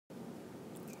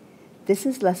This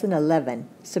is Lesson 11,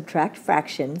 Subtract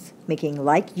Fractions, Making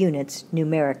Like Units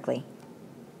Numerically.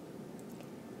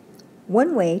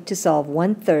 One way to solve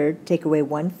 1/3, take away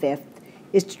 1/5,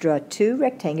 is to draw two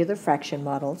rectangular fraction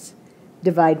models,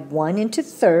 divide one into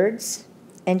thirds,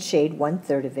 and shade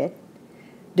 1/3 of it,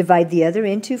 divide the other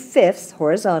into fifths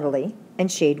horizontally,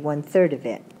 and shade 1/3 of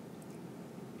it.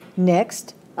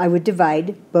 Next, I would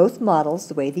divide both models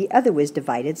the way the other was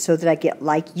divided so that I get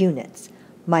like units.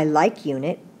 My like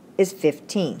unit is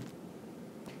 15.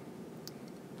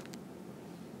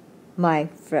 My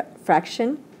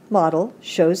fraction model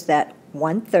shows that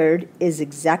 1/3 is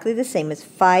exactly the same as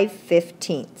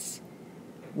 5/15.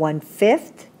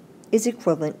 1/5 is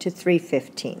equivalent to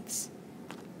 3/15.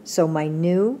 So my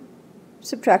new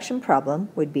subtraction problem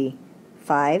would be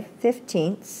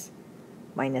 5/15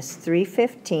 minus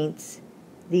 3/15,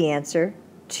 the answer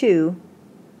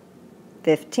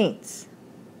 2/15.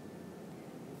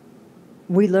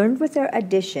 We learned with our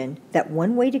addition that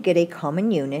one way to get a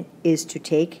common unit is to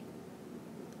take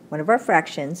one of our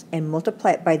fractions and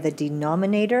multiply it by the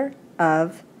denominator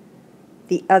of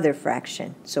the other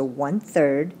fraction. So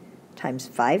 1/3 times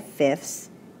 5/5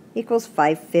 equals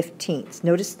 5/15.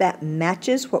 Notice that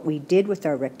matches what we did with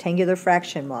our rectangular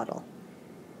fraction model.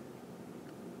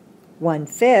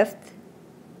 1/5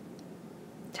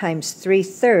 times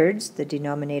 3/3, the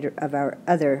denominator of our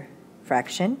other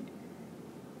fraction,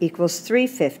 equals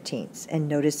 3/15. And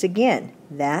notice again,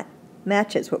 that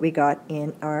matches what we got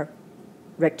in our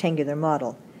rectangular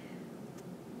model.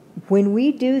 When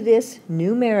we do this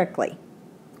numerically,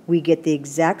 we get the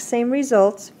exact same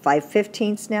results,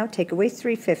 5/15 now, take away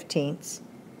 3/15,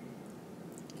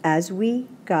 as we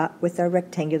got with our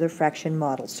rectangular fraction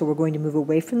model. So we're going to move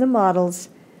away from the models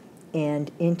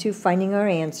and into finding our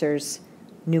answers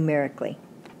numerically.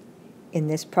 In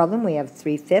this problem, we have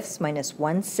 3/5 minus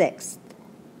 1/6.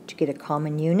 To get a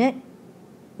common unit,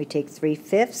 we take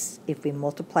 3/5. If we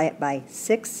multiply it by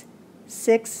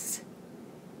 6/6,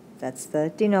 that's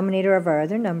the denominator of our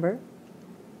other number.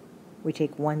 We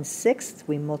take 1/6,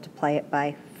 we multiply it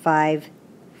by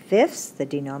 5/5, the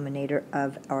denominator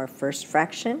of our first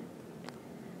fraction.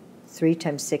 3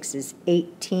 times 6 is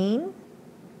 18.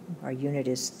 Our unit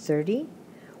is 30.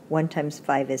 1 times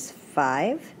 5 is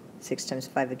 5. 6 times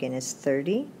 5 again is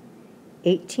 30.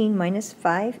 18 minus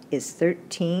 5 is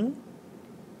 13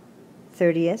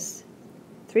 thirtieths.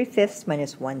 3/5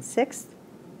 minus 1/6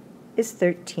 is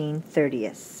 13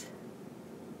 thirtieths.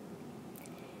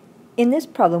 In this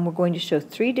problem, we're going to show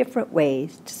three different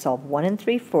ways to solve 1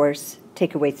 3/4,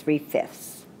 take away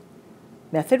 3/5.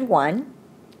 Method 1,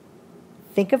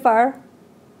 think of our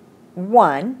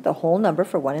 1, the whole number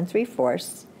for 1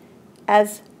 3/4,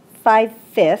 as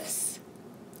 5/5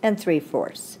 and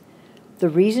 3/4. The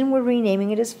reason we're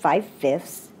renaming it as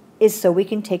 5/5 is so we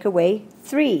can take away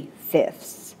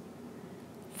 3/5.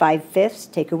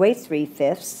 5/5 take away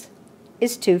 3/5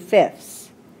 is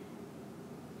 2/5.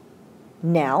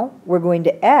 Now we're going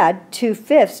to add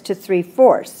 2/5 to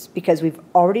 3/4 because we've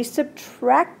already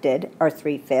subtracted our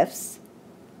 3/5.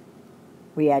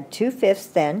 We add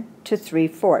 2/5 then to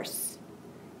 3/4,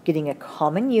 getting a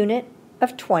common unit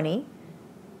of 20.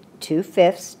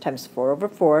 2/5 times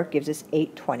 4/4 gives us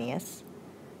 8/20.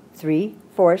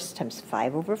 3/4 times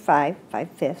 5/5,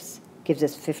 5/5, gives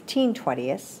us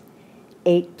 15/20.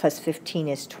 8 plus 15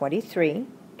 is 23,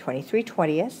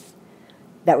 23/20.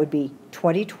 That would be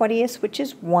 20/20, which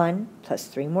is 1, plus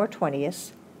 3 more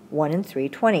 20ths, 1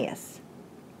 3/20.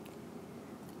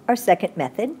 Our second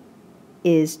method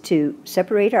is to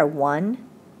separate our 1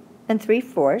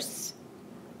 3/4,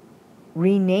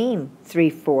 rename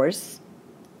 3/4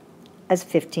 as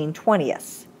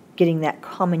 15/20, getting that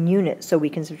common unit so we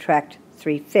can subtract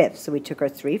 3/5. So we took our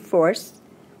 3/4,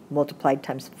 multiplied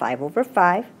times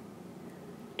 5/5,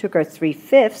 took our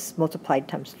 3/5, multiplied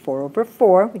times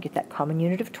 4/4, we get that common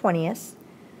unit of 20ths.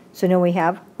 So now we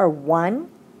have our 1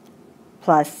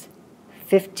 plus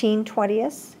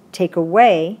 15/20, take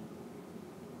away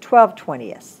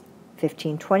 12/20.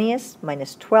 15/20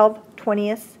 minus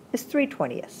 12/20 is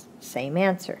 3/20. Same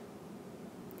answer.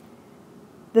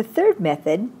 The third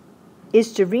method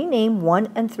is to rename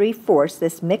 1 3/4,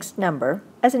 this mixed number,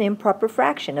 as an improper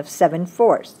fraction of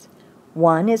 7/4.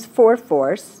 1 is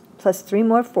 4/4, plus 3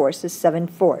 more fourths is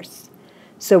 7/4.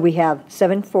 So we have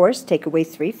 7/4, take away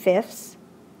 3/5.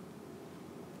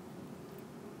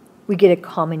 We get a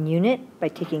common unit by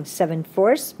taking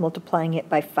 7/4, multiplying it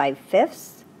by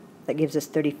 5/5. That gives us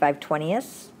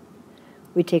 35/20.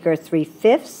 We take our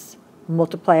 3/5,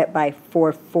 multiply it by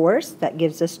 4/4, that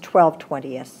gives us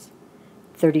 12/20.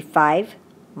 35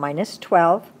 minus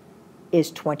 12 is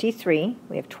 23.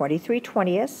 We have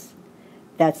 23/20.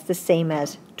 That's the same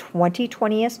as 20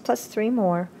 twentieths plus 3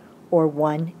 more, or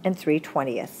 1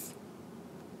 3/20.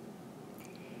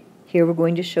 Here we're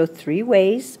going to show 3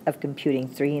 ways of computing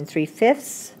 3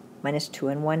 3/5 minus 2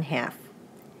 1/2.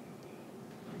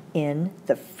 In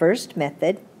the first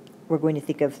method, we're going to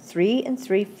think of 3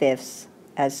 3/5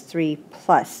 as 3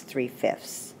 plus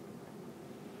 3/5.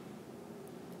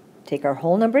 Take our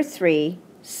whole number 3,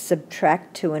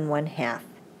 subtract 2 1/2.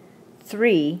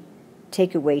 3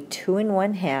 take away 2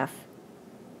 1/2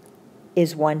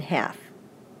 is 1/2.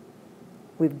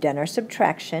 We've done our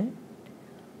subtraction.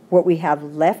 What we have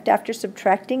left after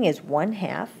subtracting is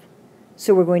 1/2,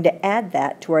 so we're going to add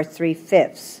that to our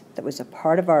 3/5. That was a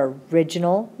part of our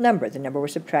original number, the number we're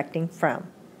subtracting from.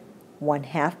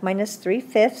 1/2 minus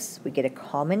 3/5, we get a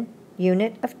common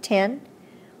unit of 10.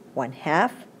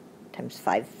 1/2 times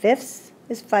 5/5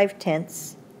 is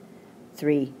 5/10.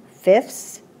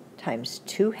 3/5 times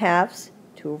 2/2,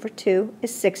 2 over 2,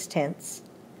 is 6/10.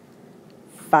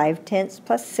 5/10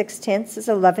 plus 6/10 is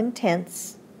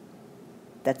 11/10.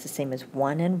 That's the same as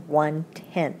 1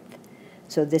 1/10.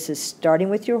 So this is starting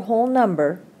with your whole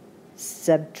number,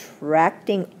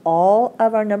 subtracting all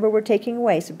of our number we're taking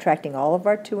away, subtracting all of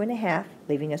our 2 1/2,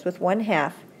 leaving us with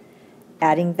 1/2,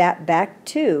 adding that back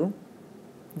to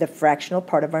the fractional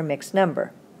part of our mixed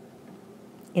number.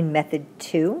 In method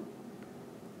 2,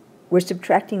 we're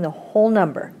subtracting the whole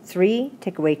number. 3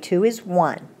 take away 2 is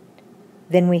 1.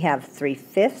 Then we have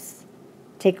 3/5,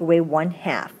 take away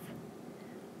 1/2.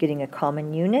 Getting a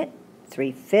common unit,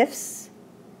 3/5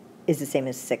 is the same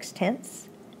as 6/10.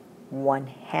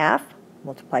 1/2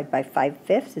 multiplied by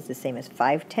 5/5 is the same as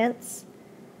 5/10.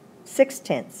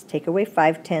 6/10, take away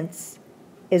 5/10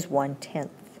 is 1/10.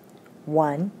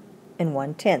 1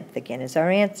 1/10 again is our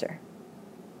answer.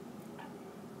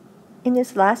 In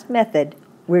this last method,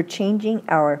 we're changing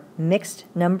our mixed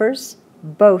numbers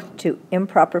both to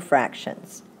improper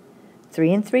fractions.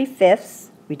 3 3/5,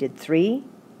 we did 3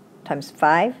 times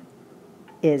 5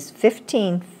 is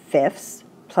 15/5,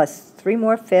 plus 3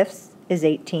 more fifths is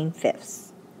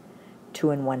 18/5.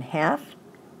 2 1/2,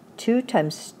 2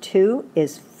 times 2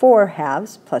 is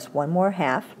 4/2, plus 1 more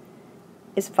half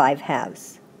is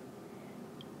 5/2.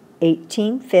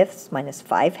 18/5 minus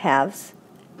 5/2,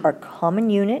 our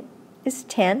common unit is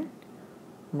 10.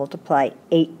 Multiply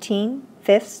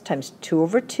 18/5 times 2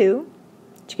 over 2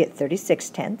 to get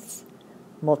 36/10.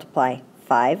 Multiply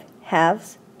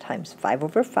 5/2 times 5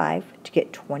 over 5 to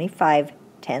get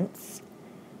 25/10.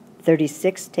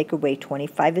 36 take away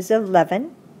 25 is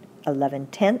 11.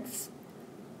 11/10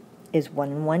 is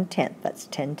 1 1/10. That's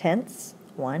 10/10.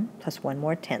 1 plus 1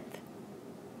 more tenth.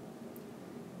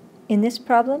 In this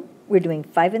problem, we're doing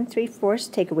 5 3/4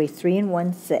 take away 3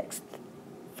 1/6.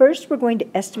 First, we're going to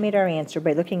estimate our answer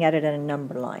by looking at it on a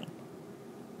number line.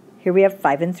 Here we have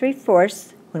 5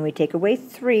 3/4. When we take away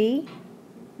 3,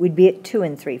 we'd be at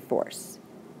 2 3/4.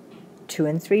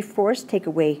 2 3/4 take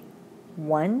away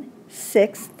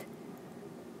 1/6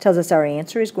 tells us our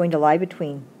answer is going to lie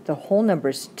between the whole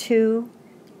numbers 2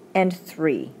 and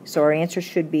 3. So our answer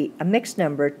should be a mixed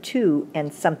number, 2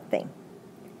 and something.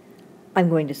 I'm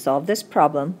going to solve this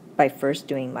problem by first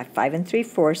doing my 5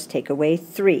 3/4 take away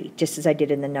 3, just as I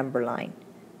did in the number line.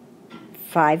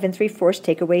 5 3/4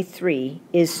 take away 3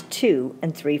 is 2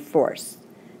 3/4.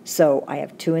 So I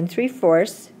have 2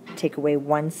 3/4 take away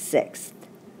 1/6.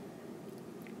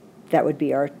 That would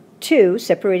be our 2,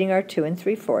 separating our 2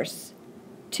 3/4.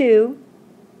 2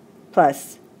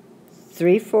 plus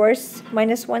 3/4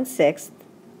 minus 1/6,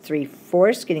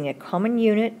 3/4 getting a common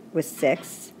unit with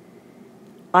 6.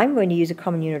 I'm going to use a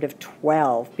common unit of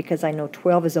 12 because I know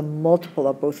 12 is a multiple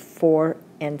of both 4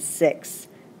 and 6.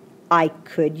 I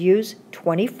could use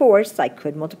 24ths. I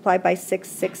could multiply by 6,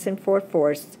 6 and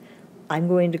 4/4. I'm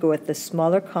going to go with the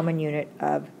smaller common unit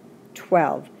of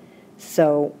 12.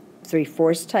 So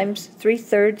 3/4 times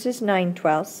 3/3 is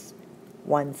 9/12.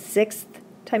 1/6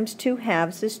 times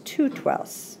 2/2 is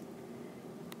 2/12.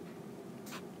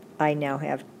 I now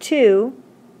have 2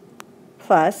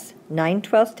 plus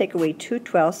 9/12 take away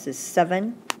 2/12 is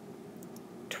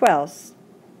 7/12.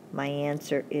 My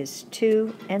answer is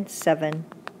 2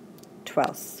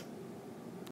 7/12.